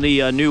out on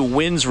the new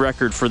wins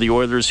record for the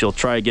Oilers. He'll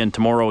try again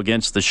tomorrow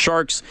against the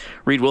Sharks.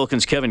 Reed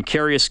Wilkins, Kevin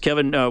Karius.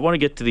 Kevin, I want to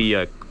get to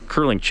the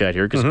curling chat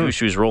here, because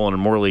Gushue's rolling,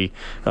 and Morley,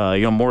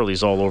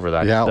 Morley's all over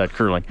that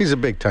curling. He's a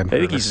big time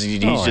curler. I think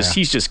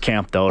he's just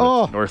camped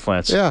out at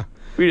Northlands. Yeah.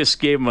 We just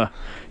gave him an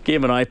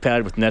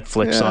iPad with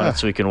Netflix on it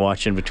so he can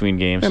watch in between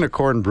games. And a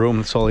corn broom,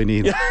 that's all he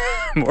needs.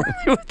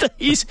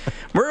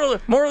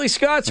 Morley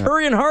Scott's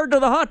hurrying hard to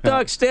the hot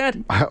dog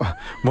stand.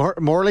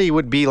 Morley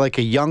would be like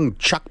a young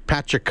Chuck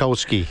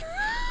Pachikowski.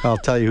 I'll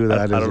tell you who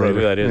that is. I don't know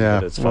who that is, yeah,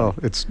 but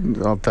it's fun.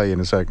 Well, I'll tell you in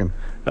a second.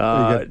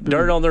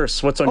 Darnell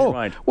Nurse, what's on your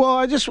mind? Well,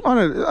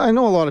 I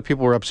know a lot of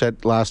people were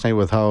upset last night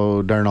with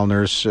how Darnell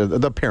Nurse,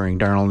 the pairing,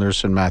 Darnell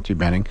Nurse and Matthew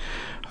Benning,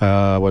 they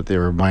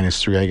were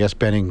 -3. I guess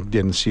Benning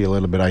didn't see a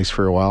little bit of ice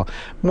for a while.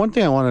 One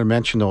thing I wanted to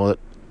mention, though, that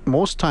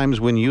most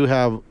times when you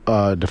have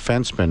a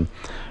defenseman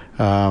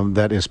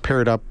that is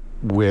paired up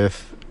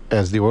with,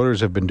 as the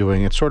Oilers have been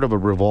doing, it's sort of a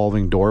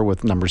revolving door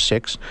with number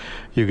 6.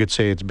 You could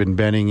say it's been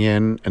Benning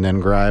in and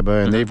then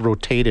Greiba, and they've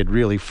rotated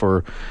really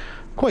for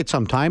quite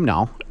some time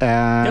now.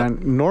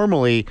 And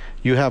normally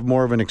you have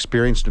more of an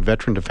experienced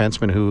veteran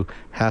defenseman who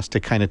has to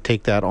kind of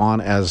take that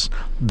on as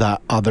the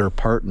other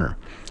partner.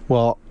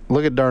 Well,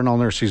 look at Darnell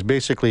Nurse. He's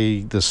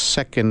basically the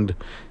second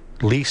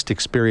least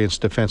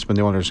experienced defenseman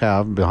the Oilers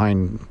have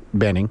behind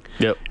Benning.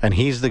 Yep. And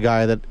he's the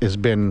guy that has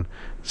been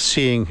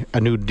seeing a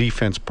new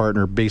defense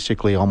partner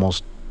basically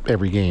almost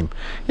every game.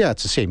 Yeah,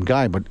 it's the same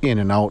guy, but in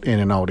and out,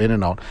 in and out, in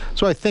and out.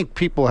 So I think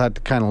people had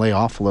to kind of lay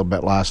off a little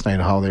bit last night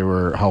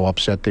how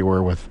upset they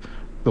were with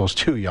those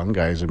two young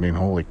guys. I mean,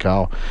 holy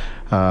cow.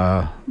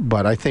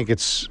 But I think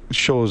it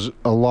shows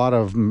a lot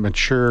of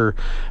maturity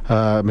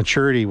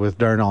with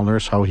Darnell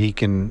Nurse, how he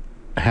can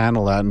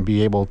handle that and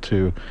be able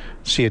to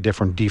see a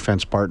different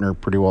defense partner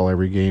pretty well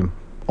every game.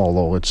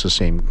 Although it's the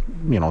same,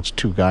 it's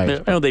two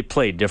guys. I know they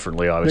play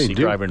differently, obviously,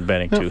 Greiba and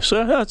Benning, too.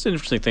 So that's an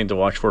interesting thing to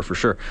watch for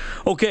sure.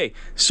 Okay,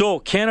 so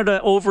Canada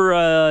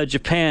over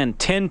Japan,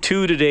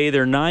 10-2 today.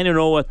 They're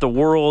 9-0 at the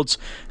Worlds.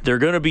 They're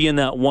going to be in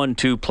that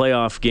 1-2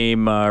 playoff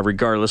game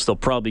regardless. They'll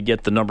probably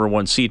get the number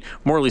 1 seed.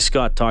 Morley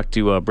Scott talked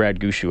to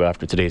Brad Gushue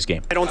after today's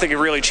game. I don't think it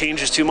really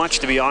changes too much,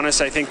 to be honest.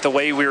 I think the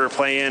way we were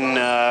playing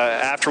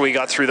after we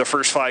got through the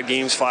first 5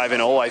 games,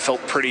 5-0, I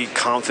felt pretty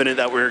confident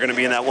that we were going to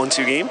be in that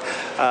 1-2 game.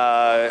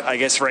 I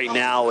guess right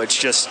now it's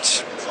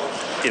just,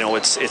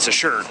 it's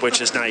assured, which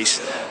is nice.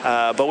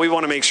 But we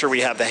want to make sure we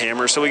have the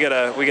hammer, so we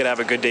gotta have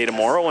a good day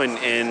tomorrow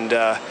and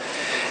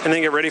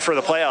then get ready for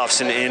the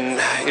playoffs. And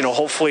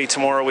hopefully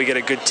tomorrow we get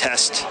a good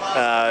test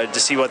to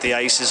see what the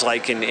ice is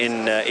like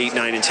in 8,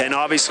 9, and 10.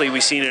 Obviously,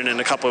 we've seen it in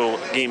a couple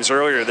of games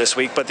earlier this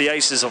week, but the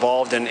ice has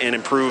evolved and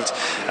improved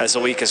as the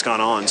week has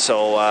gone on.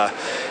 So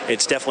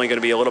it's definitely going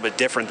to be a little bit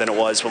different than it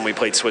was when we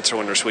played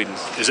Switzerland or Sweden.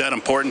 Is that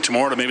important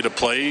tomorrow to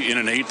play in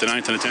an 8th, the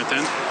 9th, and the 10th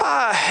end?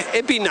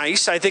 It'd be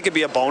nice. I think it'd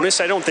be a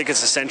bonus. I don't think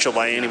it's essential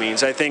by any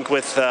means. I think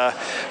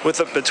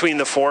between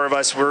the 4 of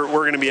us, we're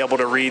going to be able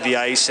to read the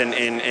ice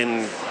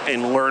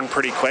and learn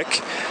pretty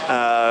quick.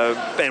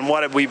 And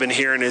what we've been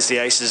hearing is the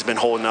ice has been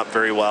holding up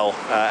very well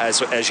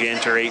as you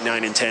enter 8,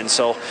 9, and 10.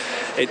 So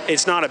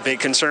it's not a big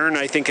concern.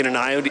 I think in an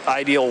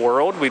ideal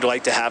world, we'd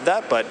like to have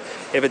that, but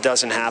if it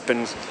doesn't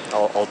happen,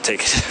 I'll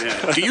take it.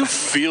 Yeah. Do you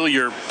feel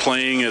you're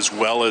playing as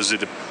well as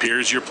it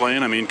appears you're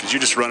playing? I mean, because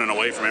you're just running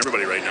away from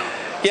everybody right now.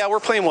 Yeah,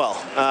 we're playing well.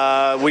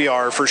 We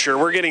are, for sure.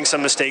 We're getting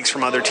some mistakes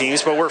from other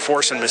teams, but we're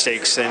forcing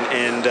mistakes.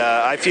 And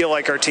I feel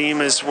like our team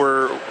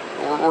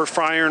we're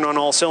firing on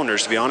all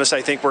cylinders, to be honest.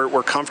 I think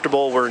we're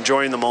comfortable. We're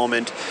enjoying the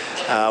moment.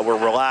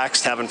 We're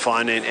relaxed, having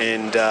fun,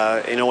 and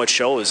it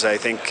shows. I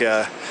think,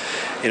 we're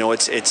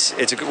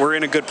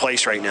in a good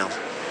place right now.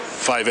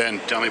 5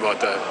 end. Tell me about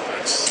that.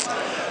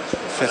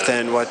 Fifth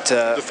end, what?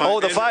 The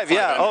 5.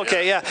 Yeah.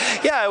 Okay.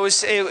 Yeah.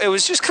 It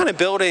was just kind of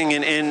building,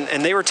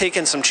 and they were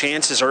taking some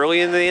chances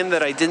early in the end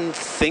that I didn't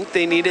think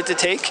they needed to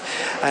take,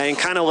 and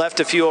kind of left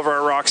a few of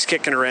our rocks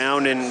kicking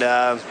around, and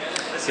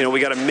we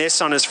got a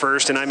miss on his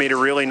first, and I made a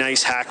really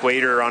nice hack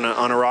waiter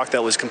on a rock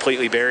that was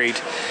completely buried.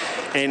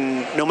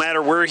 And no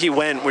matter where he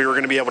went, we were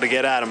going to be able to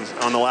get at him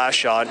on the last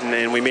shot,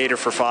 and we made it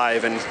for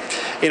 5. And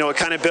it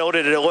kind of built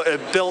it.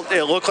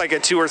 It looked like a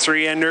 2 or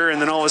 3 ender,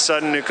 and then all of a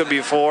sudden it could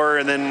be 4,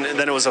 and then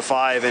it was a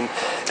 5. And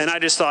I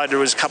just thought there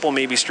was a couple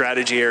maybe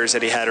strategy errors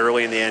that he had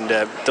early in the end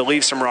to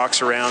leave some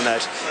rocks around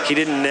that he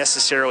didn't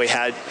necessarily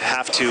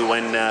have to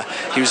when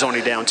he was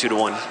only down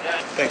 2-1.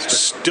 Thanks.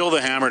 Still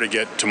the hammer to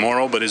get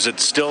tomorrow, but is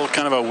it still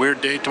kind of a weird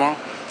day tomorrow?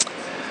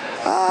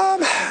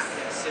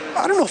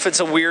 I don't know if it's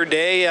a weird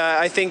day.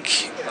 I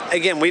think,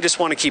 again, we just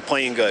want to keep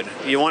playing good.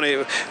 We want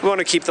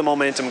to keep the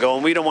momentum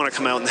going. We don't want to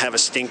come out and have a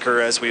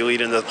stinker as we lead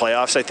into the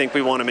playoffs. I think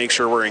we want to make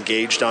sure we're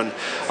engaged on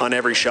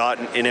every shot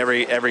in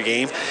every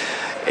game.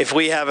 If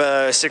we have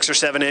a 6 or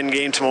 7 end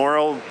game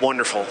tomorrow,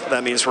 wonderful.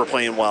 That means we're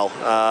playing well.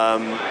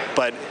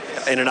 But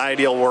in an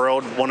ideal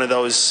world, one of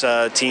those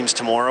teams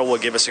tomorrow will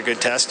give us a good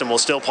test, and we'll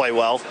still play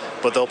well,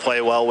 but they'll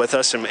play well with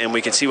us, and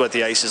we can see what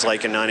the ice is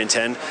like in 9 and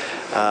 10.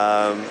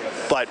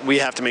 But we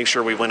have to make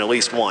sure we win at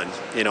least one.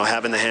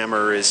 Having the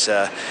hammer is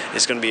going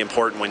to be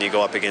important when you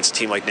go up against a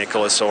team like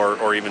Nicholas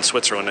or even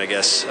Switzerland, I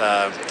guess,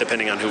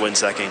 depending on who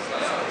wins that game.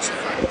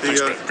 Thanks,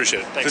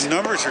 appreciate it. Thanks. The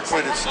numbers are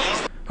quite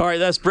a... All right,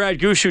 that's Brad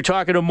Gushue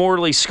talking to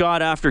Morley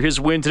Scott after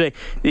his win today.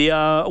 The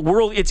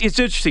world, it's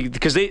interesting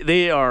because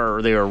they are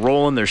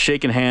rolling, they're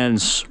shaking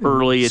hands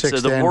early.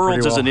 It's the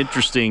Worlds is an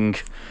interesting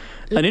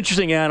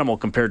animal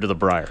compared to the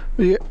Brier.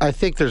 Yeah, I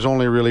think there's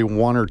only really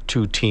 1 or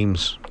 2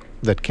 teams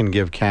that can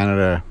give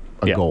Canada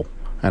a go,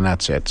 and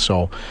that's it.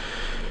 So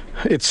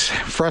it's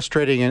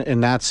frustrating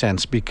in that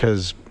sense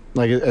because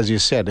like as you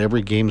said,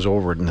 every game's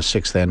over in the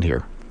sixth end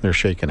here. They're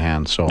shaking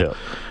hands. So,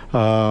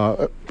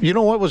 you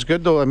know what was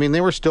good though? I mean, they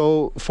were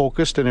still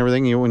focused and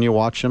everything. When you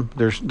watch them,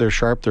 they're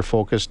sharp. They're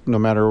focused, no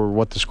matter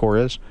what the score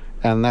is,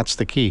 and that's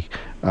the key.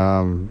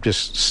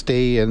 Just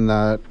stay in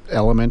that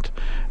element,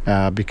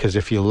 because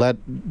if you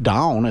let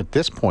down at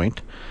this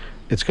point,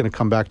 it's going to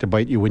come back to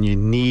bite you when you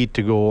need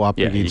to go up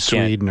against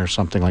Sweden or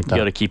something like that.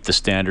 You got to keep the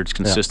standards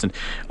consistent.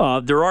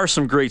 There are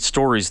some great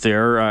stories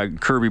there.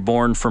 Kirby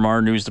Bourne from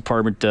our news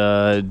department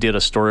did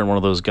a story on one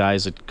of those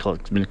guys that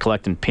been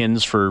collecting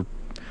pins for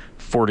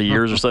 40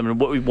 years or something.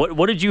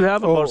 What did you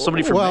have about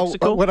somebody from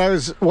Mexico? When I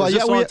was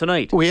on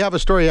tonight. We have a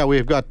story. Yeah,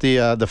 we've got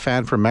the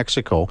fan from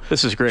Mexico.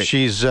 This is great.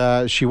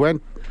 She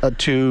went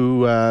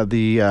to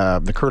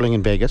the curling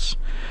in Vegas.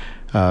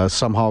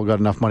 Somehow got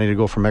enough money to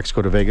go from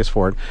Mexico to Vegas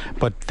for it.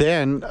 But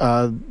then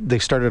they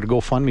started a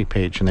GoFundMe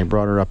page, and they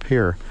brought her up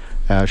here.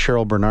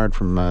 Cheryl Bernard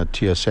from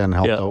TSN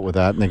helped out with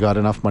that, and they got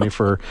enough money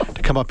for her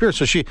to come up here.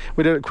 So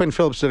Quinn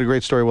Phillips did a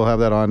great story. We'll have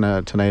that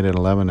on tonight at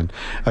 11.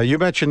 And you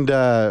mentioned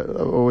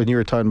when you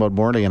were talking about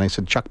Morley, and I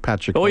said Chuck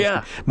Pachikowski. Oh,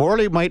 yeah.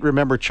 Morley might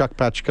remember Chuck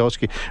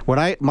Pachikowski.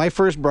 My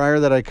first Brier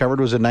that I covered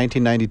was in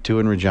 1992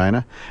 in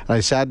Regina, and I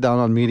sat down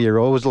on Media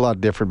Row. It was a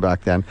lot different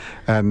back then.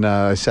 And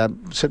I sat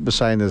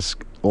beside this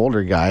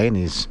older guy, and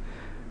he's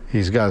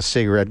got a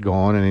cigarette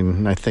going,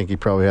 and I think he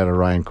probably had a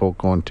Ryan Coke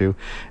going too.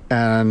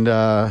 And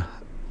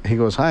he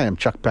goes, "Hi, I'm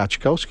Chuck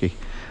Pachikowski."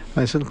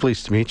 I said,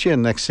 "Pleased to meet you."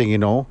 And next thing you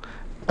know,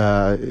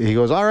 he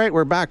goes, "All right,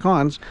 we're back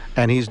on,"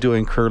 and he's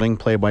doing curling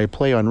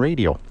play-by-play on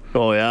radio.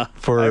 Oh yeah,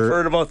 I've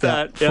heard about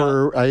that.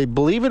 For I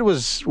believe it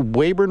was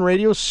Weyburn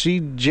Radio,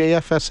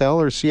 CJFSL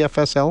or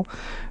CFSL,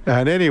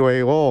 and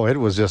anyway, it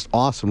was just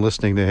awesome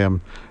listening to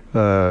him.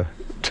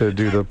 To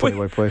do the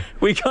play-by-play.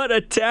 We got a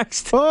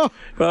text.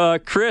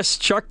 Chris,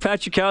 Chuck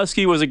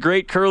Pachikowski was a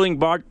great curling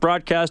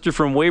broadcaster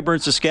from Weyburn,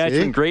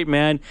 Saskatchewan. See? Great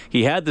man.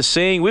 He had the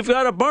saying, "We've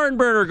got a barn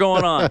burner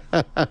going on."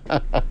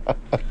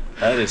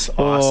 That is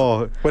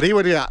awesome. But he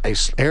would,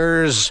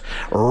 here's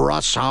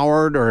Russ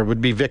Howard, or it would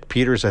be Vic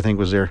Peters, I think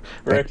was there.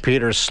 Right. Vic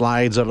Peters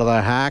slides out of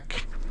the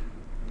hack.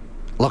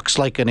 Looks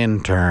like an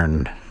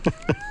intern.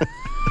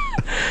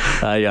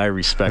 I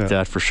respect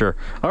that for sure.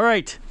 All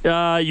right.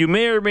 You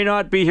may or may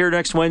not be here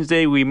next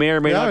Wednesday. We may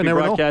or may not be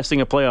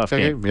broadcasting a playoff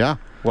game. Yeah.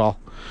 Well,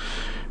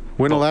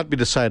 when will that be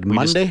decided?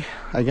 Monday,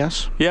 I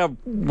guess? Yeah.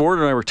 Ward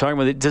and I were talking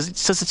about it. Does it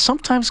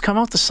sometimes come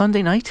out the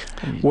Sunday night?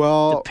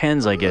 Well,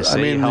 depends, I guess. How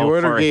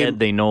far ahead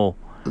they know.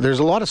 There's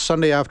a lot of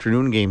Sunday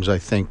afternoon games, I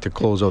think, to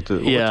close out the.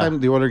 What time?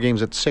 The Oilers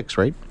game's at 6,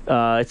 right?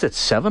 It's at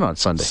 7 on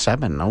Sunday.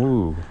 7.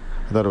 Oh.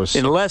 I thought it was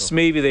 6, unless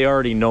maybe they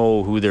already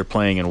know who they're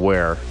playing and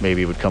where.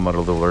 Maybe it would come out a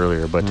little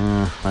earlier. But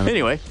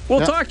anyway,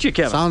 we'll talk to you,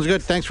 Kevin. Sounds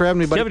good. Thanks for having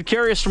me, buddy. Kevin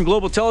Carius from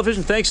Global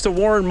Television. Thanks to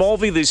Warren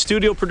Mulvey, the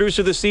studio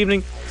producer this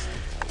evening.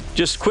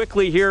 Just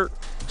quickly here,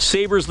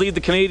 Sabres lead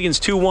the Canadians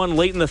 2-1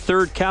 late in the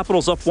third.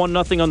 Capitals up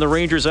 1-0 on the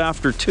Rangers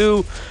after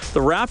 2. The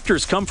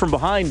Raptors come from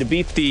behind to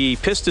beat the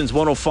Pistons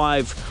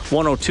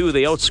 105-102.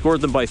 They outscored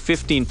them by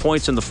 15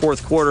 points in the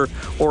fourth quarter.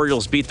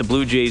 Orioles beat the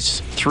Blue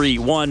Jays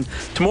 3-1.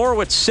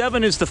 Tomorrow at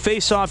 7 is the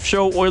face-off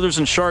show, Oilers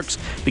and Sharks.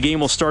 The game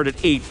will start at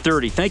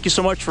 8:30. Thank you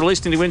so much for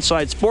listening to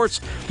Inside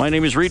Sports. My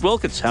name is Reed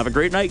Wilkins. Have a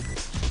great night.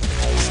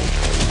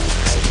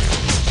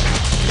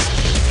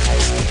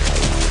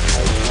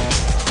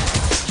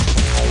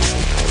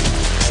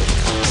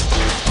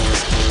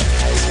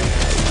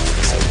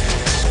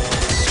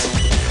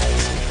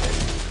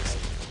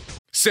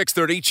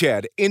 .630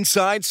 CHED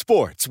Inside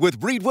Sports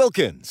with Reed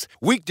Wilkins.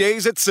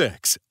 Weekdays at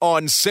 6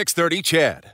 on 630 CHED.